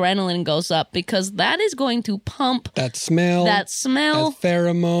their adrenaline goes up, because that is going to pump that smell, that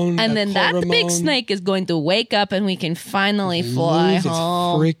pheromone, and then that big snake is going to wake up and we can finally fly lose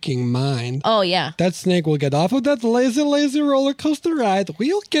home. Its freaking mind. Oh, yeah. That snake will get off of that lazy roller coaster ride.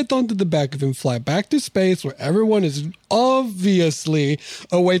 We'll get onto the back of him, fly back to space where everyone is obviously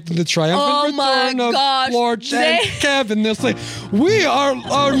awaiting the triumphant return of Lorch and Kevin. They'll say,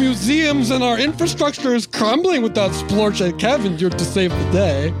 our museums and our infrastructure is crumbling without Splorch and Kevin here to save the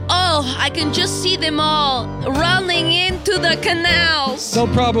day. Oh, I can just see them all running into the canals. They'll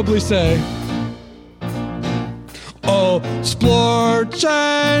probably say, "Oh, Splorch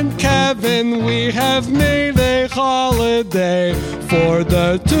and Kevin, we have made a holiday for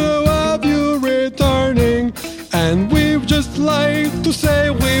the two of you returning. And we'd just like to say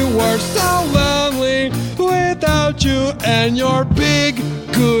we were so lonely without you and your big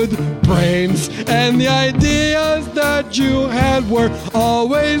good brains. And the ideas that you had were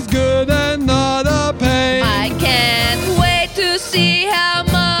always good and not a pain. I can't wait to see how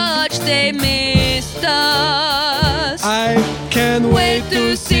much they missed us. I can't wait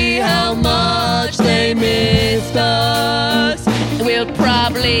to see how much they missed us. We'll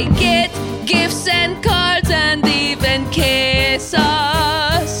probably get gifts and cards and even kiss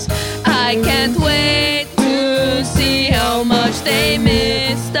us. I can't wait to see how much they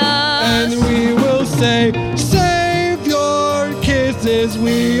missed us. And we will say, save your kisses.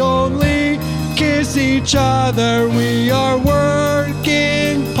 We only kiss each other. We are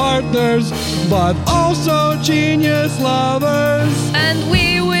working partners, but also genius lovers. And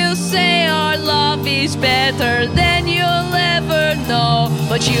we will say our love is better than you'll ever know.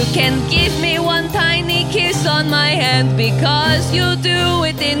 But you can give me one tiny kiss on my hand, because you do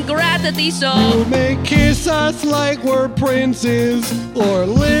it in gratitude. So you may kiss us like we're princes or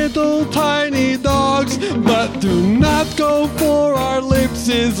little tiny dogs, but do not go for our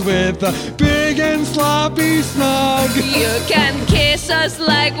lipses with a big and sloppy snog. You can kiss us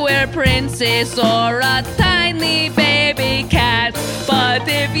like we're princes or a tiny baby cat, but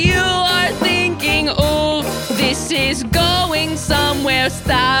if you are thinking, oh, this is going somewhere,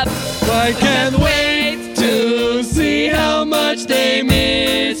 stop. I can't wait to see how much they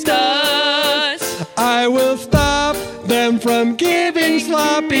missed us. I will stop them from giving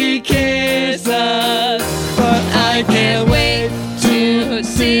sloppy kisses, but I can't wait to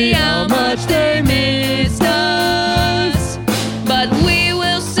see how much they missed us. But we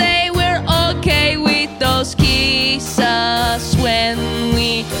will say we're okay with those kisses when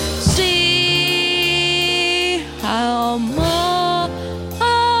we see how much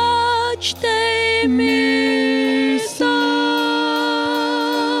they miss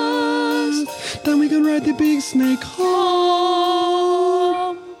us. Then we can ride the big snake home.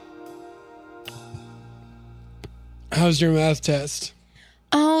 How's your math test?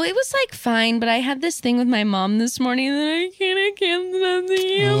 Oh, it was like fine, but I had this thing with my mom this morning that I can't stop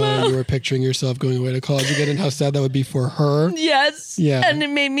thinking about. You were picturing yourself going away to college again and how sad that would be for her? Yes. Yeah. And it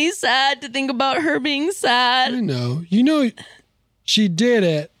made me sad to think about her being sad. I know. You know, she did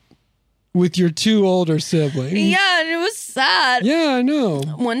it with your two older siblings. Yeah, and it was sad. Yeah, I know.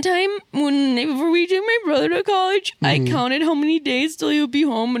 One time, whenever we took my brother to college, I counted how many days till he would be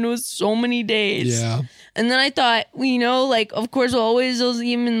home, and it was so many days. Yeah. And then I thought, like, of course, I'll always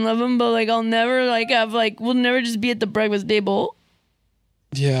see him and love him, but, like, I'll never, we'll never just be at the breakfast table.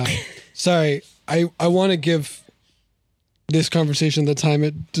 Yeah. Sorry. I want to give this conversation the time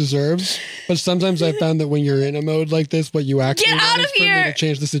it deserves, but sometimes I found that when you're in a mode like this, what you actually Get out want of is for me here! to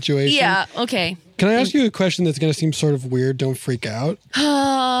change the situation. Yeah, okay. Can I ask you a question that's going to seem sort of weird? Don't freak out.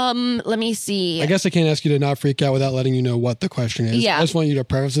 Let me see. I guess I can't ask you to not freak out without letting you know what the question is. Yeah. I just want you to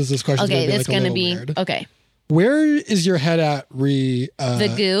preface this question. Okay, it's it's going gonna to be weird. okay. Where is your head at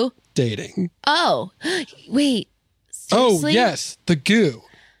the goo? dating? Oh, wait. Oh, Seriously? yes, the goo.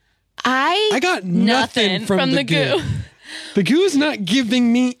 I got nothing from the goo. The goo is not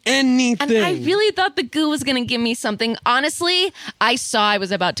giving me anything. And I really thought the goo was going to give me something. Honestly, I saw I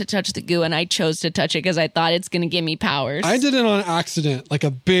was about to touch the goo and I chose to touch it because I thought it's going to give me powers. I did it on accident, like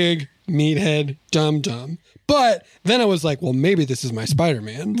a big meathead dum-dum. But then I was like, well, maybe this is my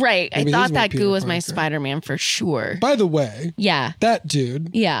Spider-Man. Right. Maybe I this thought is my that Peter goo was my Parker. Spider-Man for sure. By the way, Yeah. that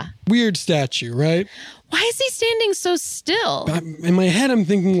dude, Yeah. weird statue, right? Why is he standing so still? In my head, I'm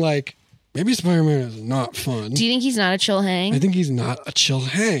thinking like, maybe Spider-Man is not fun. Do you think he's not a chill hang? I think he's not a chill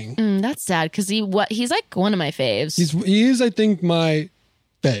hang. That's sad because he's like one of my faves. He is, I think, my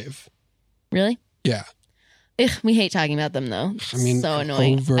fave. Really? Yeah. Ugh, we hate talking about them though. I mean, so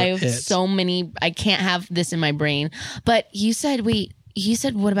annoying. over I have it. so many. I can't have this in my brain. But you said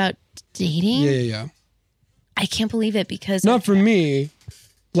what about dating? Yeah. I can't believe it because Not for me,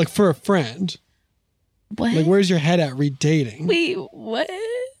 like for a friend. What? Like, where's your head at redating? Wait, what?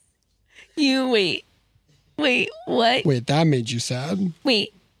 Wait, what? Wait, that made you sad?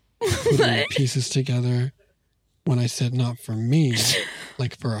 Wait, Putting the what? pieces together when I said not for me,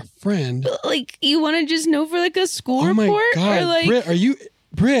 like for a friend. Like, you want to just know for like a school Oh report? my God, Or like, Brit, are you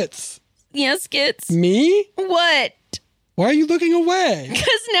Brits? yeah, skits. Me? What? Why are you looking away?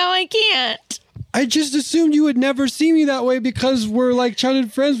 Because now I can't. I just assumed you would never see me that way because we're like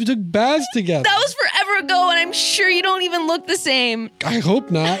childhood friends. We took baths together. That was forever ago, and I'm sure you don't even look the same. I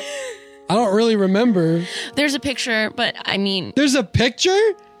hope not. I don't really remember. There's a picture, but I mean, There's a picture?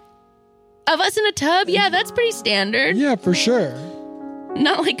 of us in a tub? Yeah, that's pretty standard. Yeah, for sure.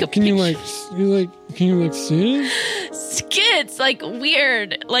 Not like a Can you picture. like see it? Skits, like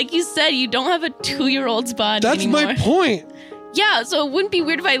weird. Like you said, you don't have a 2-year-old's body That's anymore. my point. Yeah, so it wouldn't be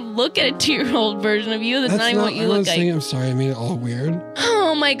weird if I look at a 2-year-old version of you. That's not even what you I'm look not saying like. I'm sorry, I made it all weird.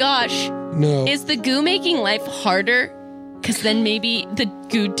 Oh my gosh. No. Is the goo making life harder? Because then maybe the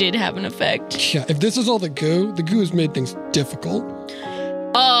goo did have an effect. Yeah, if this is all the goo has made things difficult.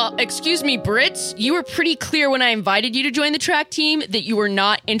 Excuse me, Brits. You were pretty clear when I invited you to join the track team that you were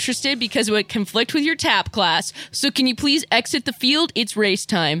not interested because it would conflict with your tap class. So can you please exit the field? It's race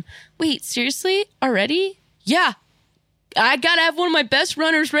time. Wait, seriously? Already? Yeah. I gotta have one of my best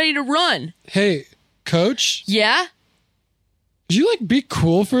runners ready to run. Hey, coach, Yeah? could you like be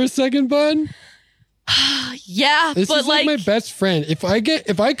cool for a second, bud? Yeah, This but is like my best friend. If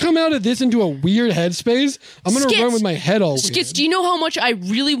I come out of this into a weird headspace, I'm gonna Skits, run with my head all Skits, weird. do you know how much I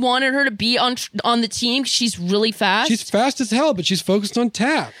really wanted her to be on the team? She's really fast. She's fast as hell, but she's focused on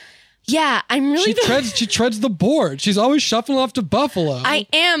tap. Yeah, I'm really She treads the board. She's always shuffling off to Buffalo. I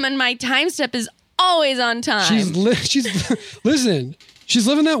am, and my time step is always on time. Listen. She's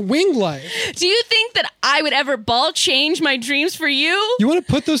living that wing life. Do you think that I would ever ball change my dreams for you? You want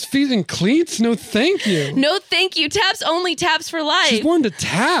to put those feet in cleats? No, thank you. No, thank you. Taps only, taps for life. She's born to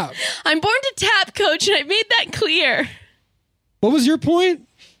tap. I'm born to tap, coach, and I made that clear. What was your point?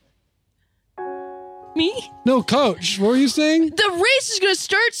 Me? No, coach. What were you saying? The race is going to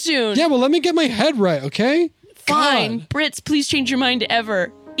start soon. Yeah, well, let me get my head right, okay? Fine. God. Brits, please change your mind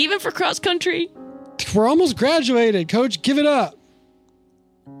ever. Even for cross country. We're almost graduated, coach. Give it up.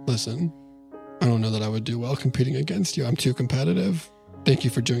 Listen, I don't know that I would do well competing against you. I'm too competitive. Thank you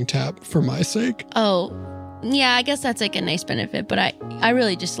for doing tap for my sake. Oh, yeah, I guess that's like a nice benefit, but I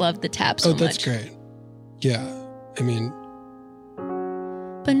really just love the tap so much. Oh, that's great. Yeah, I mean...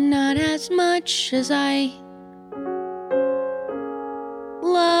 But not as much as I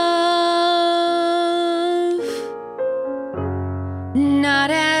love.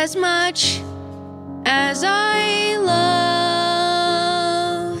 Not as much as I love.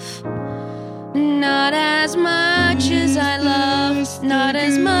 Not as much as I love. Not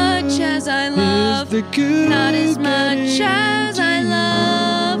as much as I love. Not as much as I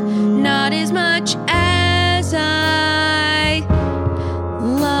love. Not as much as I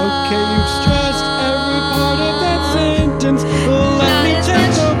love. Okay, you've stressed every part of that sentence. Let me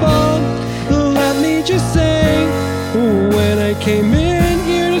take the ball. Let me just say, when I came in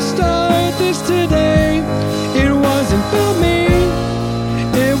here to start this today, it wasn't for me.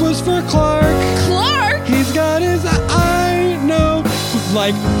 It was for Clark. Clark? He's got his I know.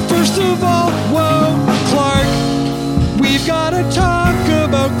 Like, first of all, whoa, Clark. We've gotta talk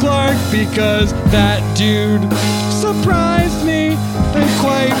about Clark because that dude surprised me, and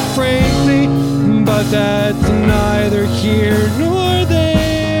quite frankly, but that's neither here nor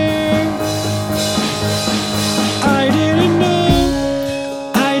there. I didn't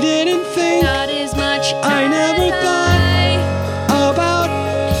know, I didn't think, Not as much I never as thought about.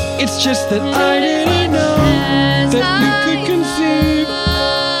 It's just that I didn't know that you could conceive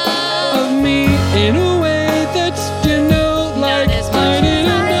of me in a way that's, you know, like as much I didn't as I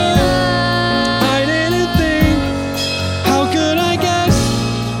know, I didn't think. How could I guess?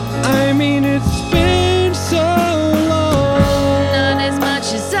 I mean, it's been so long. Not as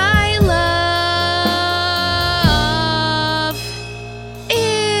much as I love.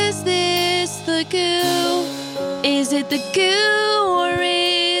 Is this the goo? Is it the goo or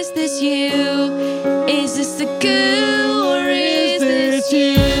is this you? Is this the goo or is this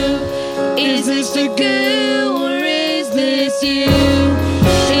you? Is this the goo or is this you?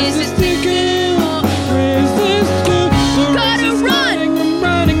 Is this the goo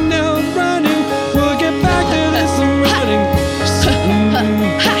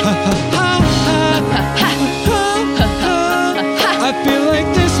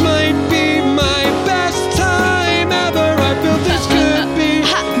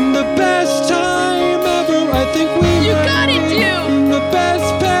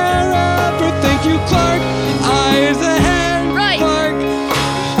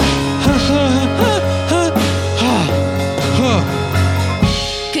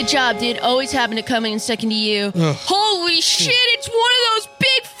job, dude. Always happened to come in second to you. Holy shit, it's one of those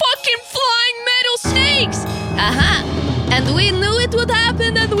big fucking flying metal snakes! And we knew it would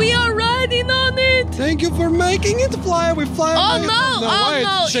happen, and we are riding on it. Thank you for making it fly. We fly. Oh no!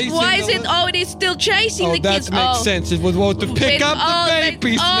 Why is it? Oh, it is still chasing the kids. That makes sense. It was want to pick up the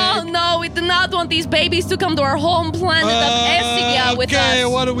baby snake. Oh no! We do not want these babies to come to our home planet of Essia with us. Okay,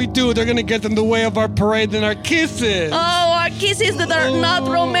 what do we do? They're gonna get in the way of our parade and our kisses. Oh, our kisses that are not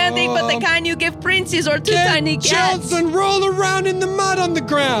romantic, but the kind you give princes or two tiny cats. Johnson, roll around in the mud on the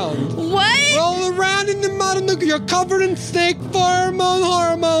ground. What? Roll around in the mud on the. You're covered in snake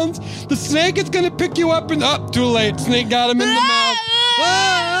hormones. The snake is gonna pick you up and too late. Snake got him in the mouth.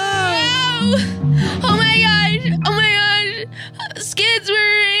 Oh my gosh! Skids,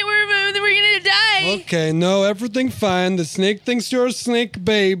 we're gonna die. Okay, no, everything fine. The snake thinks you're a snake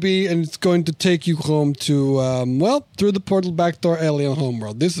baby, and it's going to take you home to through the portal backdoor alien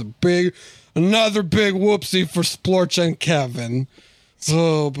homeworld. This is another big whoopsie for Splorch and Kevin.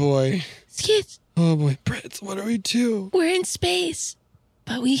 Oh boy. Skids. Oh boy, Brits, what do we do? We're in space,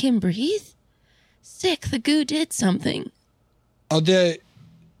 but we can breathe? Sick, the goo did something. It's,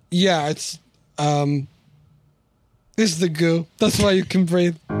 it's the goo. That's why you can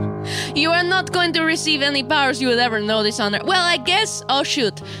breathe. You are not going to receive any powers you would ever notice under. Well, I guess,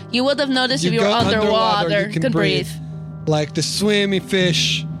 you would have noticed if you were underwater. You can breathe. Like the swimmy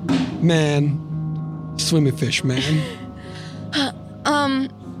fish man.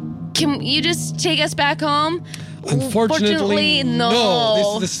 Can you just take us back home? Unfortunately,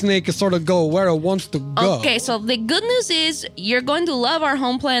 no. The snake is sort of go where it wants to go. Okay, so the good news is you're going to love our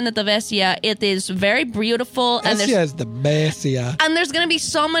home planet of Essia. It is very beautiful. Essia is the best, yeah. And there's going to be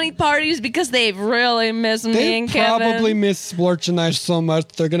so many parties because they really miss me and Kevin. They probably miss Splorch and I so much.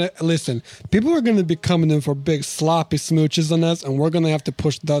 They're going to, listen, people are going to be coming in for big sloppy smooches on us, and we're going to have to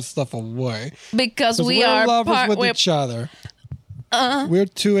push that stuff away. Because we are lovers with each other. We're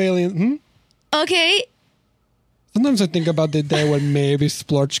two aliens. Okay. Sometimes I think about the day when maybe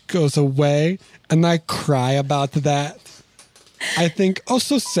Splorch goes away, and I cry about that. I think,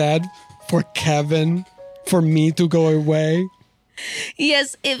 so sad for Kevin, for me to go away.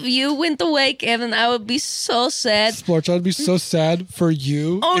 Yes, if you went away, Kevin, I would be so sad. Splorch, I'd be so sad for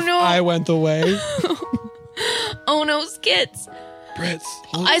you if I went away. Oh no, Skids. Brits.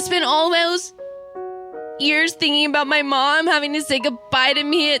 I spent all those years thinking about my mom having to say goodbye to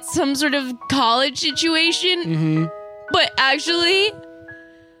me at some sort of college situation. But actually,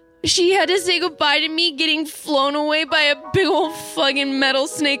 she had to say goodbye to me getting flown away by a big old fucking metal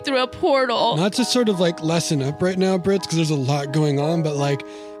snake through a portal. Not to sort of lessen up right now, Brits, because there's a lot going on, but I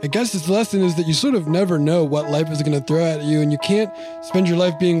guess this lesson is that you sort of never know what life is going to throw at you, and you can't spend your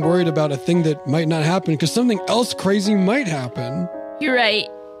life being worried about a thing that might not happen because something else crazy might happen. You're right.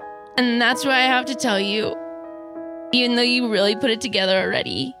 And that's why I have to tell you, even though you really put it together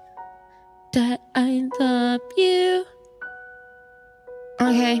already, that I love you.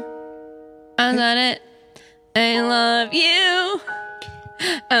 Okay. I got it. I love you.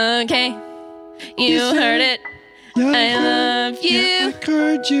 Okay. You heard it. I love you. Yeah, I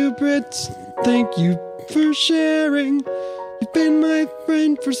heard you, Brits. Thank you for sharing. You've been my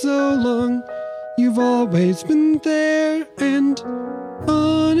friend for so long. You've always been there, and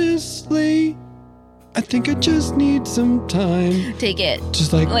honestly, I think I just need some time. Take it.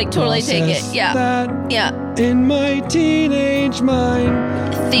 Just totally take it. Yeah. That yeah. In my teenage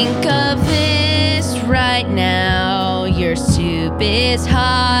mind. Think of this right now. Your soup is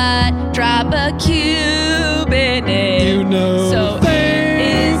hot. Drop a cube in it. You know. So it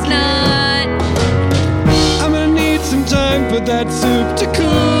is not. I'm gonna need some time for that soup to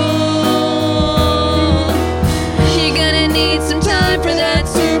cool. You're gonna need some time for that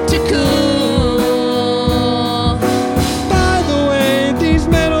soup to cool. By the way, these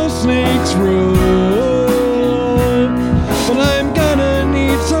metal snakes rule. But I'm gonna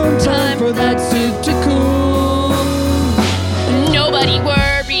need some time for that soup to cool. Nobody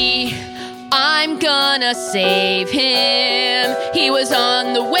worry, I'm gonna save him. He was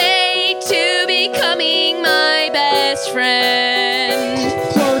on the way to becoming my best friend.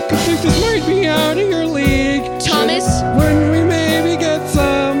 Clark, I think this might be out of your league. Thomas? When we maybe get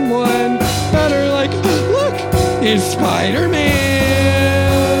someone better, look, it's Spider-Man.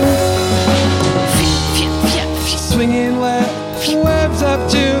 Swinging webs up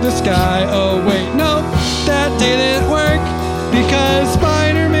to the sky. Oh wait, no, that didn't work because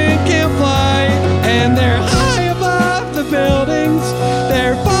Spider-Man can't fly, and they're high above the buildings.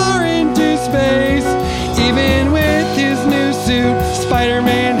 They're far into space. Even with his new suit,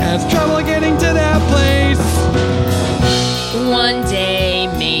 Spider-Man has trouble getting to that place. One day,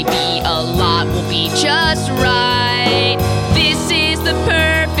 maybe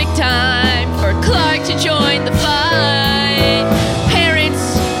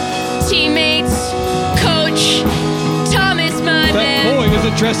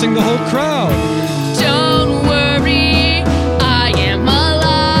impressing the whole crowd. Don't worry, I am a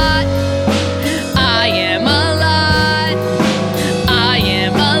lot. I am a lot. I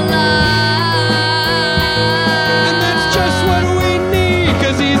am a lot. And that's just what we need,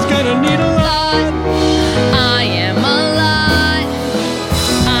 'cause he's gonna need a lot. I am a lot.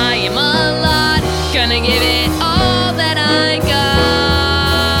 I am a lot. Gonna give it all that I got.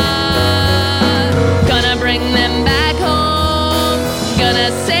 Gonna bring them back home.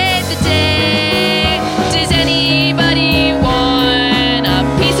 Gonna save the day. Does anybody want a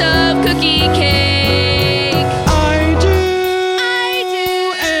piece of cookie cake? I do. I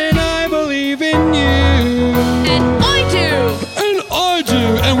do. And I believe in you. And I do. And I do.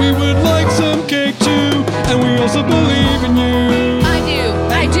 And we would like some cake too. And we also believe in you. I do.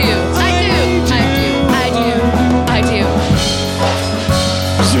 I do. I do. I do. I do. I do.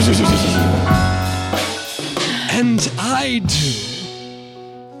 And I do.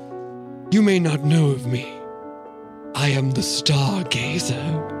 You may not know of me. I am the Stargazer.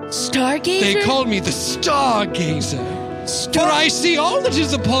 Stargazer? They call me the Stargazer. For I see all that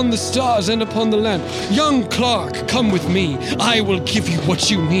is upon the stars and upon the land. Young Clark, come with me. I will give you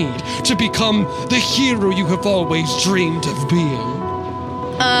what you need to become the hero you have always dreamed of being.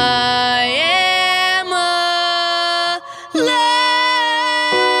 I am a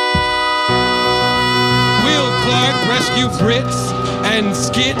Will Clark rescue Brits and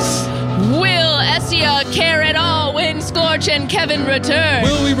Skits? Will Essia care at all when Scorch and Kevin return?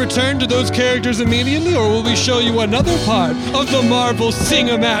 Will we return to those characters immediately, or will we show you another part of the Marvel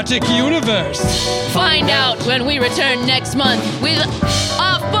Cinematic Universe? Find out when we return next month with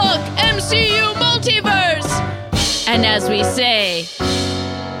Off Book MCU Multiverse. And as we say,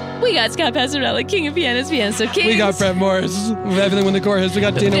 we got Scott Passarella, King of Pianos, Piano Kings. We got Brett Morris, everything with the chorus. We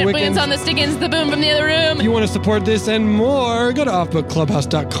got Dana Wickens Wickens. on the Stickins, the boom from the other room. You want to support this and more, go to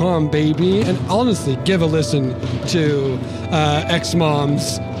offbookclubhouse.com, baby. And honestly, give a listen to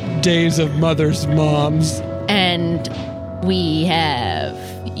Ex-Moms, Days of Mother's Moms. And we have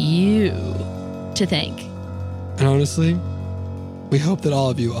you to thank. And honestly, we hope that all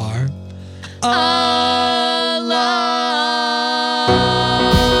of you are.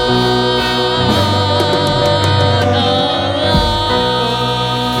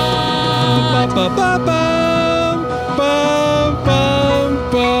 Ba-ba-ba-bum, bum, bum,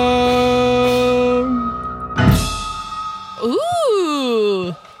 bum.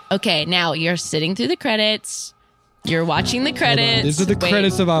 Ooh. Okay, now you're sitting through the credits. You're watching the credits. These are the Wait.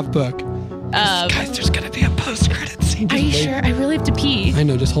 credits of Off Book. Guys, there's going to be a post-credit scene. Are you sure? I really have to pee. I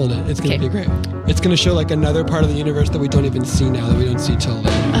know, just hold it. It's going to be great. It's going to show like another part of the universe that we don't even see now, that we don't see till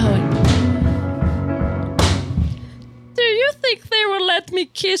later. Oh. Do you think they will let me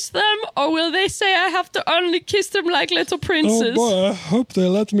kiss them, or will they say I have to only kiss them like little princes? Oh boy, I hope they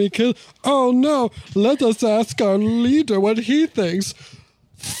let me kill. Oh no, let us ask our leader what he thinks.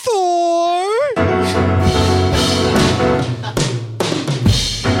 Thor!